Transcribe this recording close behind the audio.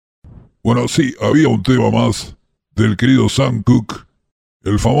Bueno, sí, había un tema más del querido Sam Cooke,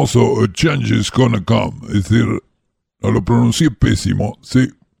 el famoso A Change is Gonna Come, es decir, no lo pronuncié pésimo, sí,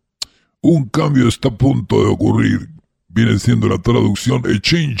 un cambio está a punto de ocurrir, viene siendo la traducción A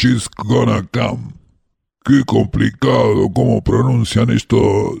Change is Gonna Come. Qué complicado, cómo pronuncian esto,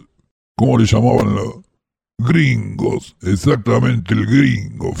 cómo le llamaban los gringos, exactamente el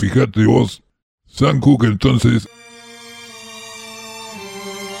gringo, fíjate vos, Sam Cooke entonces.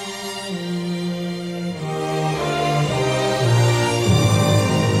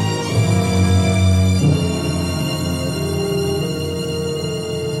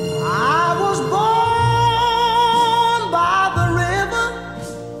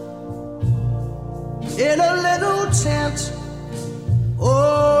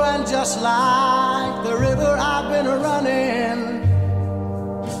 Just like the river, I've been running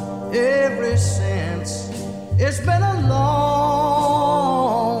ever since. It's been a long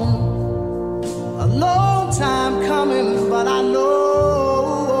time coming, but I know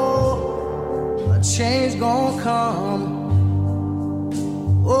a change gonna come.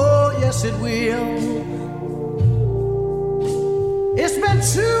 Oh, yes, it will. It's been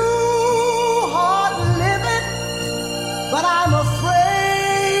too hard living, but I'm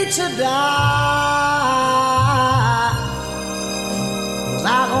afraid to die, 'cause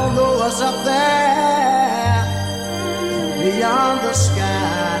I don't know what's up there beyond the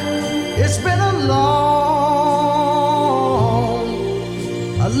sky. It's been a long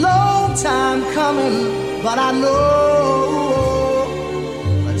time coming, but I know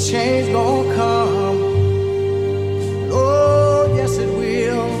a change gonna come. Oh, yes it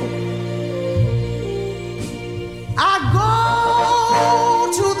will. I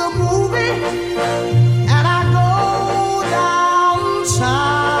go to the movie and I go downtown.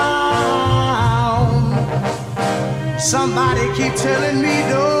 Somebody keep telling me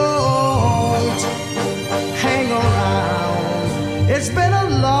don't hang around. It's been a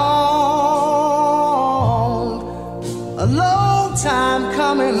long time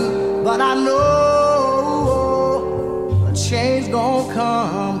coming, but I know a change gonna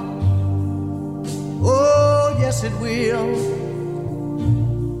come. Oh, yes it will.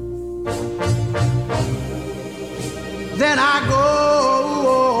 Then I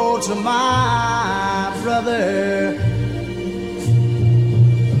go to my brother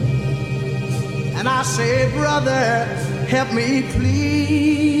and I say, brother, help me please.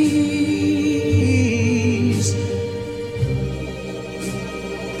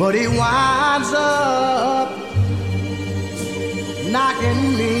 But he winds up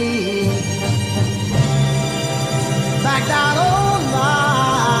knocking me back down on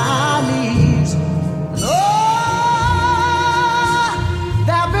my knees.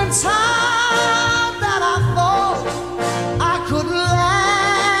 Time that I thought I could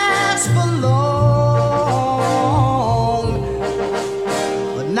last for long,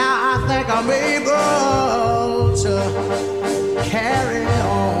 but now I think I'm able to carry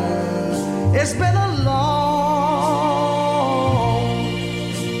on. It's been a long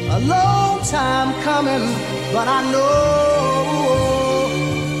time coming, but I know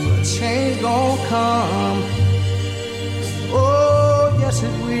a change gonna come. Oh, yes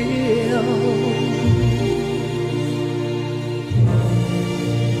it will.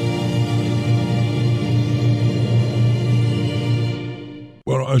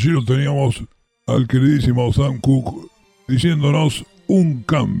 Bueno, allí lo teníamos al queridísimo Sam Cooke diciéndonos un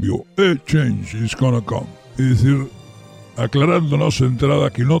cambio, a change is gonna come. Es decir, aclarándonos de entrada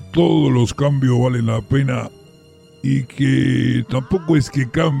que no todos los cambios valen la pena y que tampoco es que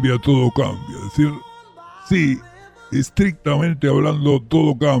cambia, todo cambia. Es decir, sí, estrictamente hablando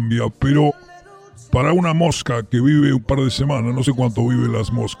todo cambia, pero para una mosca que vive un par de semanas, no sé cuánto viven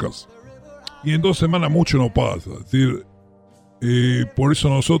las moscas, y en 2 semanas mucho no pasa. Es decir, por eso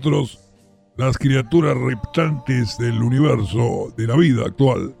nosotros, las criaturas reptantes del universo, de la vida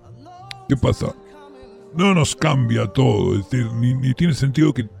actual, ¿qué pasa? No nos cambia todo, es decir, ni tiene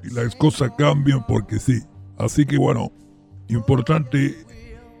sentido que las cosas cambien porque sí. Así que bueno, importante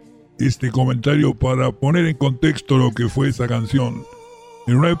este comentario para poner en contexto lo que fue esa canción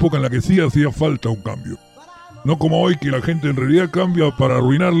en una época en la que sí hacía falta un cambio, no como hoy que la gente en realidad cambia para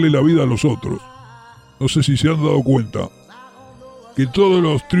arruinarle la vida a los otros. No sé si se han dado cuenta que todos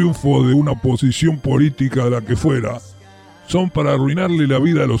los triunfos de una posición política, de la que fuera, son para arruinarle la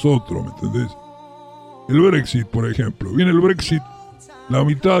vida a los otros, ¿me entendés? El Brexit, por ejemplo, viene el Brexit, la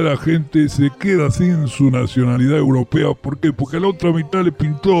mitad de la gente se queda sin su nacionalidad europea. ¿Por qué? Porque a la otra mitad le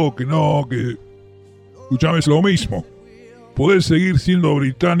pintó que no, que... Escuchame, es lo mismo. poder seguir siendo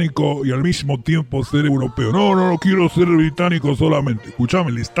británico y al mismo tiempo ser europeo. No quiero ser británico solamente.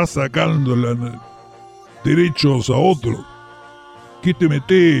 Escúchame, le estás sacando derechos a otros. ¿Qué te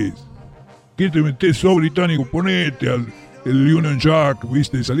metes? Sos británico, ponete el Union Jack,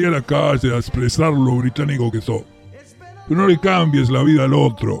 ¿viste? Salí a la calle a expresar lo británico que sos. Pero no le cambies la vida al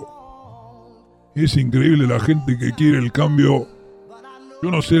otro. Es increíble la gente que quiere el cambio. Yo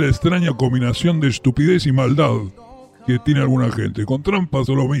no sé la extraña combinación de estupidez y maldad que tiene alguna gente. Con Trump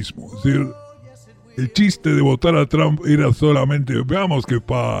pasó lo mismo. Es decir, el chiste de votar a Trump era solamente, veamos qué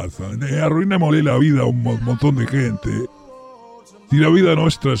pasa, arruinémosle la vida a un montón de gente. Y la vida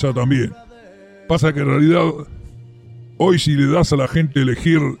nuestra ya también. Pasa que en realidad, hoy si le das a la gente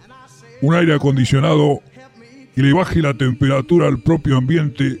elegir un aire acondicionado y le baje la temperatura al propio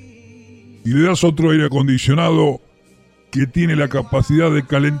ambiente, y le das otro aire acondicionado que tiene la capacidad de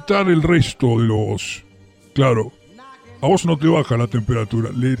calentar el resto de los... Claro, a vos no te baja la temperatura,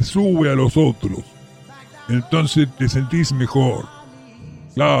 le sube a los otros. Entonces te sentís mejor.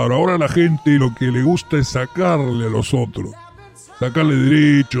 Claro, ahora a la gente lo que le gusta es sacarle a los otros. Sacarle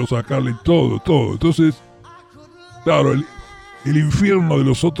derechos, sacarle todo. Entonces, claro, el infierno de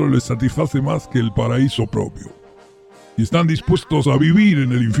los otros les satisface más que el paraíso propio. Y están dispuestos a vivir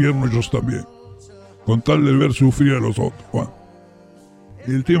en el infierno ellos también, con tal de ver sufrir a los otros. Bueno,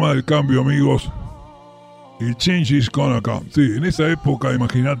 el tema del cambio, amigos, el change is gonna come. Sí, en esa época,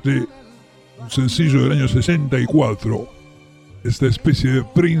 imagínate, un sencillo del año 64, esta especie de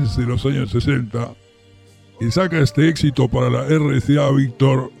Prince de los años 60, que saca este éxito para la RCA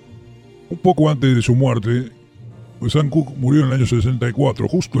Victor un poco antes de su muerte, pues Sam Cooke murió en el año 64,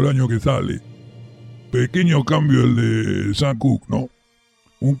 justo el año que sale. Pequeño cambio el de Sam Cooke, ¿no?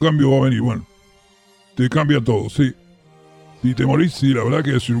 Un cambio va a venir, bueno, te cambia todo, sí. Si te morís, sí, la verdad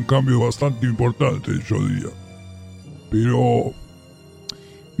que es un cambio bastante importante, yo diría. Pero,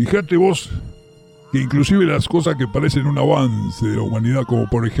 fíjate vos que inclusive las cosas que parecen un avance de la humanidad, como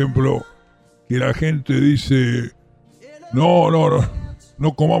por ejemplo, que la gente dice, no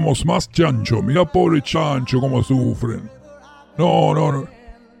comamos más chancho, mirá pobre chancho cómo sufren. No.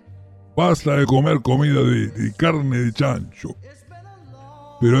 Basta de comer comida de carne de chancho.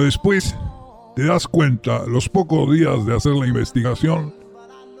 Pero después te das cuenta, los pocos días de hacer la investigación,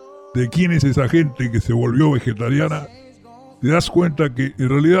 de quién es esa gente que se volvió vegetariana, te das cuenta que en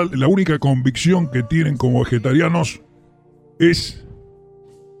realidad la única convicción que tienen como vegetarianos es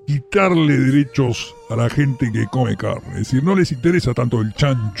quitarle derechos a la gente que come carne. Es decir, no les interesa tanto el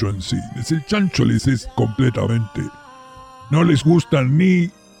chancho en sí. El chancho les es completamente... No les gusta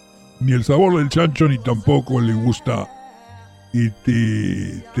ni el sabor del chancho, ni tampoco les gusta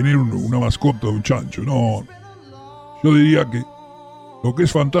tener una mascota de un chancho. No, yo diría que lo que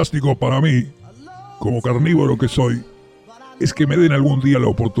es fantástico para mí, como carnívoro que soy, es que me den algún día la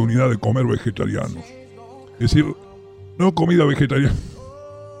oportunidad de comer vegetarianos. Es decir, no comida vegetariana.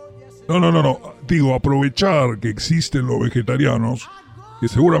 No. Digo, aprovechar que existen los vegetarianos, que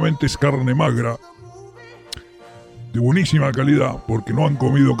seguramente es carne magra, de buenísima calidad, porque no han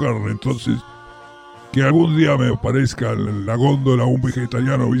comido carne. Entonces, que algún día me aparezca en la góndola un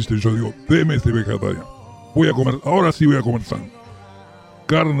vegetariano, ¿viste? Yo digo, deme este vegetariano. Ahora sí voy a comer sano.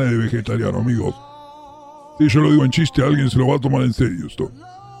 Carne de vegetariano, amigos. Si yo lo digo en chiste, alguien se lo va a tomar en serio esto.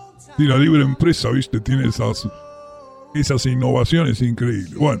 Si la libre empresa, ¿viste? Tiene esas innovaciones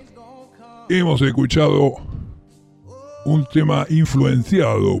increíbles. Bueno, hemos escuchado un tema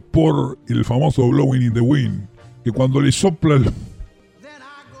influenciado por el famoso Blowing in the Wind, que cuando le sopla el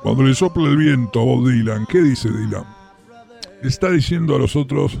viento a Bob Dylan, ¿qué dice Dylan? Está diciendo a los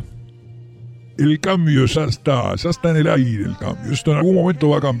otros, el cambio ya está en el aire el cambio, esto en algún momento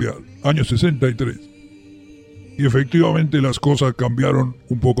va a cambiar, año 63. Y efectivamente las cosas cambiaron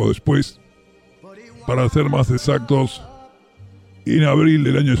un poco después, para ser más exactos, en abril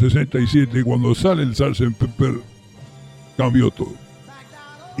del año 67, cuando sale el Sgt. Pepper, cambió todo.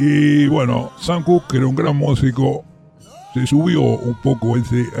 Y bueno, Sam Cooke, que era un gran músico, se subió un poco a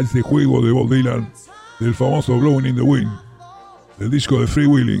ese juego de Bob Dylan, del famoso Blowing in the Wind, del disco de Free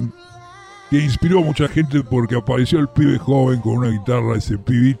Willing, que inspiró a mucha gente porque apareció el pibe joven con una guitarra, ese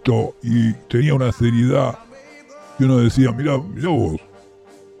pibito, y tenía una seriedad que uno decía, mirá vos,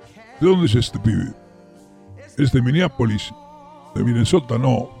 ¿de dónde es este pibe? ¿Es de Minneapolis? ¿De Minnesota?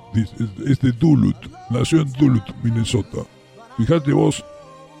 No, es de Duluth, nació en Duluth, Minnesota. Fíjate vos,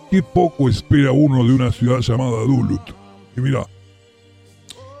 qué poco espera uno de una ciudad llamada Duluth. Y mira,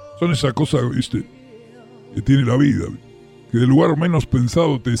 son esas cosas, ¿viste?, que tiene la vida, que del lugar menos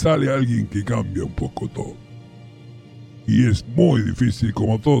pensado te sale alguien que cambia un poco todo. Y es muy difícil,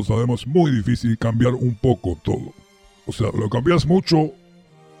 como todos sabemos, muy difícil cambiar un poco todo. O sea, lo cambias mucho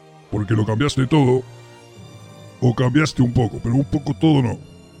porque lo cambiaste todo, o cambiaste un poco, pero un poco todo no.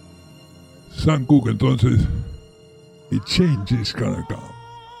 Sam Cooke, entonces, a change is gonna come.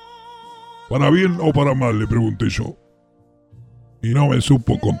 ¿Para bien o para mal?, le pregunté yo. Y no me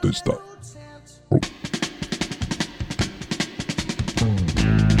supo contestar.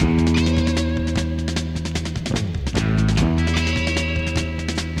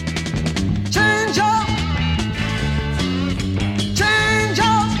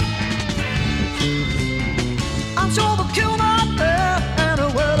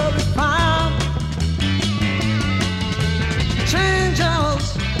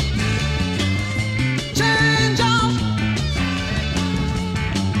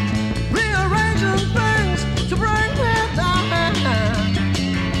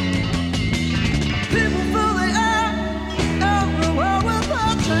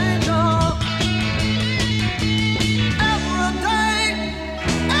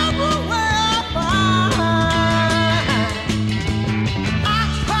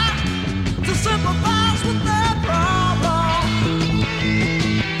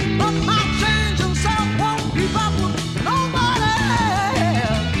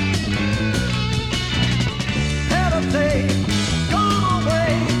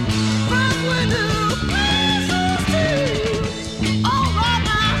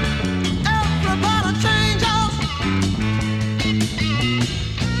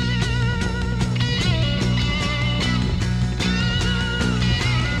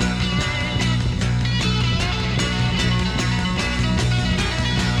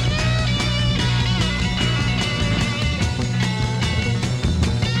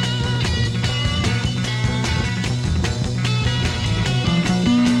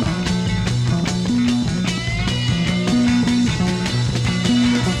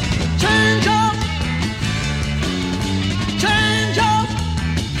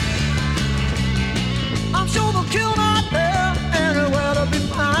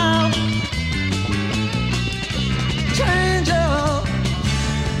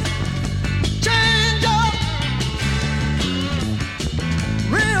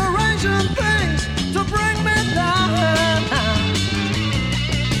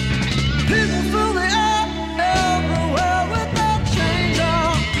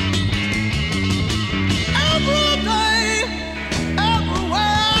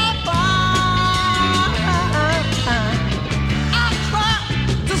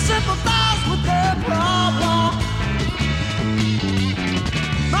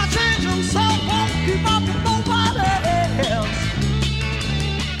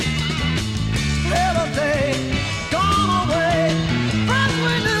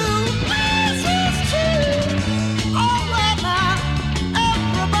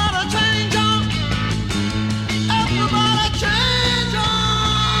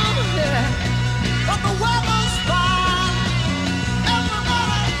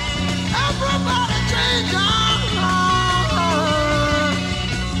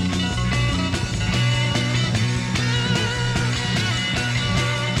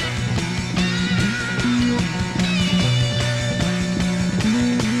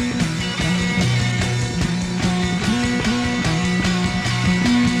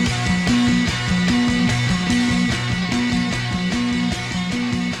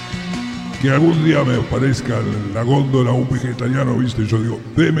 Que algún día me aparezca en la góndola un vegetariano, ¿viste? Yo digo,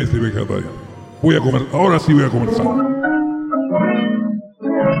 deme ese vegetariano. Voy a comer, ahora sí voy a comer sano.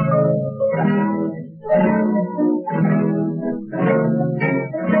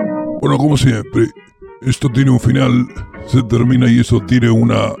 Bueno, como siempre, esto tiene un final, se termina y eso tiene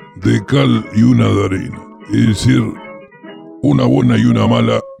una de cal y una de arena. Es decir, una buena y una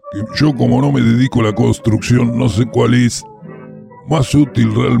mala, que yo como no me dedico a la construcción, no sé cuál es más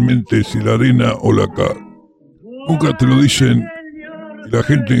útil realmente, si la arena o la cal. Nunca te lo dicen y la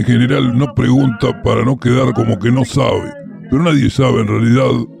gente en general no pregunta para no quedar como que no sabe. Pero nadie sabe en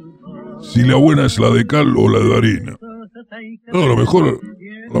realidad si la buena es la de cal o la de arena. No, a lo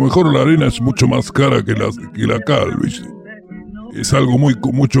mejor la arena es mucho más cara que la cal, ¿viste? Es algo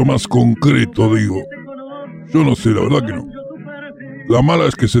mucho más concreto, digo. Yo no sé, la verdad que no. La mala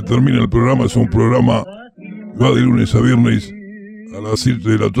es que se termina el programa, es un programa que va de lunes a viernes a las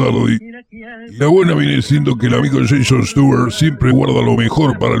 7 de la tarde. Y la buena viene siendo que el amigo Jason Stewart siempre guarda lo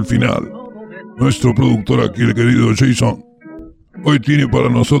mejor para el final. Nuestro productor aquí, el querido Jason, hoy tiene para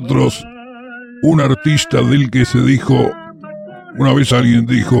nosotros un artista del que se dijo, una vez alguien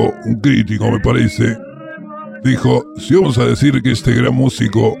dijo, un crítico me parece, dijo, si vamos a decir que este gran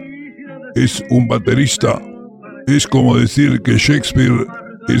músico es un baterista, es como decir que Shakespeare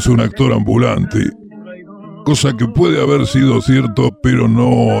es un actor ambulante. cosa que puede haber sido cierto, pero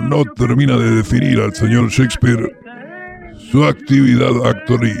no termina de definir al señor Shakespeare su actividad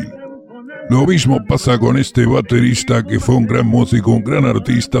actoril. Lo mismo pasa con este baterista que fue un gran músico, un gran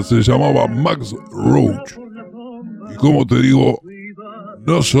artista, se llamaba Max Roach. Y como te digo,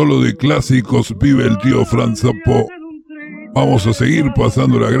 no solo de clásicos vive el tío Franz Zappa. Vamos a seguir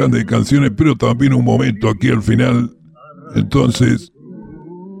pasando las grandes canciones, pero también un momento aquí al final. Entonces,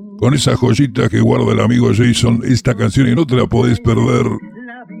 con esa joyita que guarda el amigo Jason, esta canción y no te la podés perder.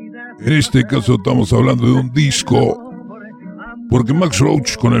 En este caso estamos hablando de un disco, porque Max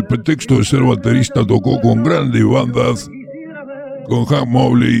Roach, con el pretexto de ser baterista, tocó con grandes bandas, con Hank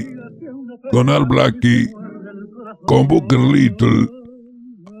Mobley, con Al Blakey, con Booker Little,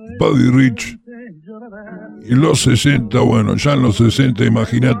 Buddy Rich. Y en los 60, bueno, ya en los 60,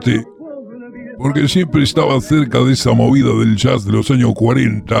 imagínate, porque siempre estaba cerca de esa movida del jazz de los años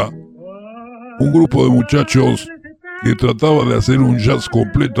 40, un grupo de muchachos que trataba de hacer un jazz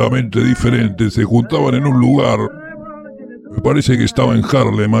completamente diferente, se juntaban en un lugar, me parece que estaba en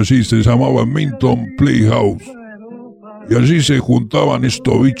Harlem, allí se llamaba Minton Playhouse, y allí se juntaban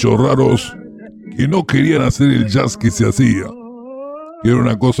estos bichos raros que no querían hacer el jazz que se hacía, que era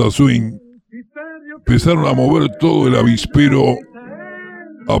una cosa swing. Empezaron a mover todo el avispero,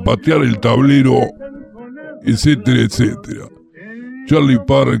 a patear el tablero, etcétera, etcétera. Charlie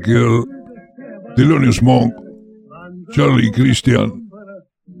Parker, Thelonious Monk, Charlie Christian.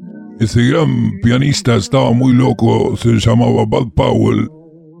 Ese gran pianista estaba muy loco, se llamaba Bud Powell,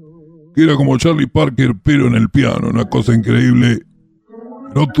 que era como Charlie Parker pero en el piano, una cosa increíble.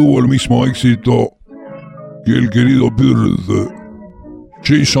 No tuvo el mismo éxito que el querido Bird.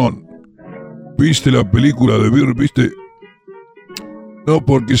 Jason, ¿viste la película de Bird? ¿Viste? No,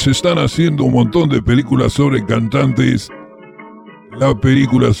 porque se están haciendo un montón de películas sobre cantantes. La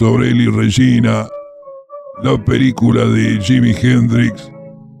película sobre Eli Regina, la película de Jimi Hendrix,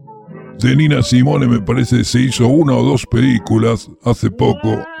 de Nina Simone, me parece se hizo 1 o 2 películas hace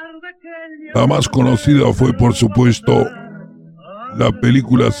poco. La más conocida fue, por supuesto, la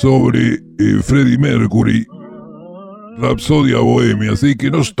película sobre Freddie Mercury, Rapsodia Bohemia, así que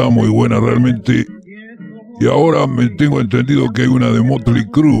no está muy buena realmente. Y ahora me tengo entendido que hay una de Motley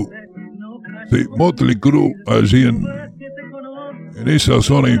Crue. Sí, Motley Crue allí en esa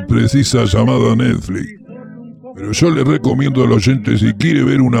zona imprecisa llamada Netflix. Pero yo le recomiendo al oyente, si quiere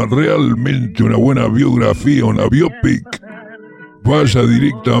ver realmente una buena biografía, una biopic, vaya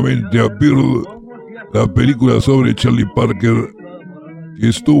directamente a Bird, la película sobre Charlie Parker, que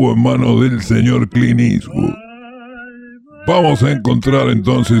estuvo en manos del señor Clint Eastwood. Vamos a encontrar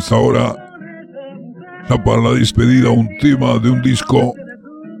entonces ahora, ya para la despedida, un tema de un disco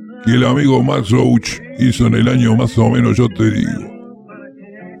que el amigo Max Roach hizo en el año más o menos, yo te digo.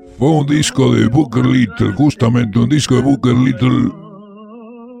 Fue un disco de Booker Little, justamente un disco de Booker Little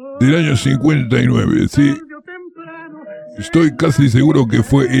del año 59, ¿sí? Estoy casi seguro que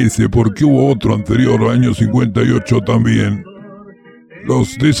fue ese, porque hubo otro anterior, año 58 también.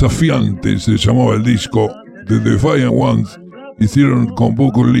 Los Desafiantes se llamaba el disco. The Defiant Ones hicieron con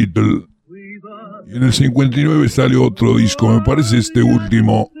Booker Little. Y en el 59 salió otro disco, me parece este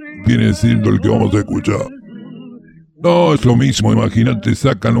último viene siendo el que vamos a escuchar. No, es lo mismo, imagínate,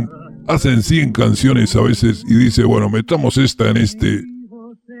 hacen 100 canciones a veces y dice, bueno, metamos esta en este,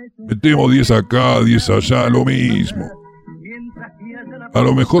 metemos 10 acá, 10 allá, lo mismo. A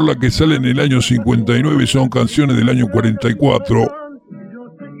lo mejor la que sale en el año 59 son canciones del año 44,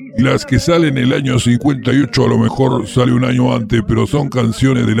 y las que salen en el año 58 a lo mejor sale un año antes, pero son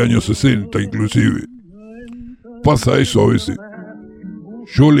canciones del año 60 inclusive. Pasa eso a veces.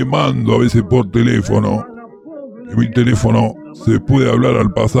 Yo le mando a veces por teléfono, en mi teléfono se puede hablar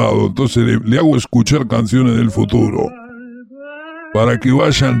al pasado, entonces le hago escuchar canciones del futuro, para que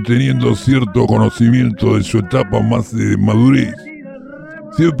vayan teniendo cierto conocimiento de su etapa más de madurez.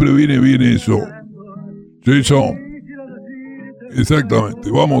 Siempre viene bien eso. Jason.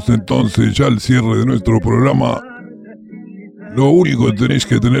 Exactamente. Vamos entonces ya al cierre de nuestro programa. Lo único que tenéis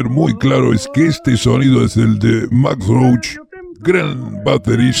que tener muy claro es que este sonido es el de Max Roach, gran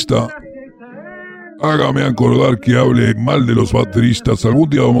baterista. Hágame acordar que hable mal de los bateristas. Algún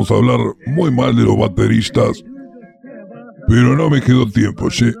día vamos a hablar muy mal de los bateristas, pero no me quedó tiempo,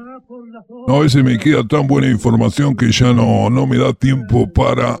 ¿sí? No, a veces me queda tan buena información que ya no me da tiempo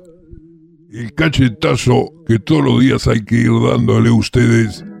para el cachetazo que todos los días hay que ir dándole a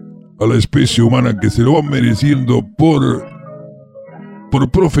ustedes, a la especie humana, que se lo van mereciendo por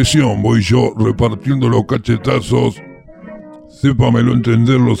profesión. Voy yo repartiendo los cachetazos. Sépamelo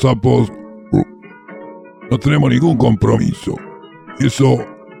entender, los sapos. No tenemos ningún compromiso. Eso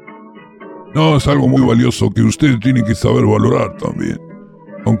No, es algo muy valioso que usted tiene que saber valorar también.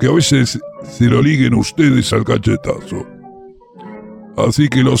 Aunque a veces se lo liguen ustedes al cachetazo. Así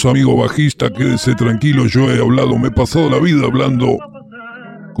que los amigos bajistas, quédense tranquilos, yo me he pasado la vida hablando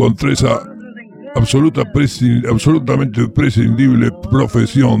contra esa absolutamente prescindible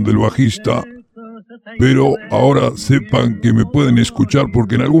profesión del bajista. Pero ahora sepan que me pueden escuchar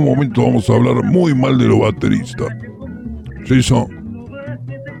porque en algún momento vamos a hablar muy mal de los bateristas. Jason,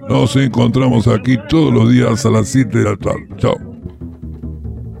 nos encontramos aquí todos los días a las 7 de la tarde. Chao.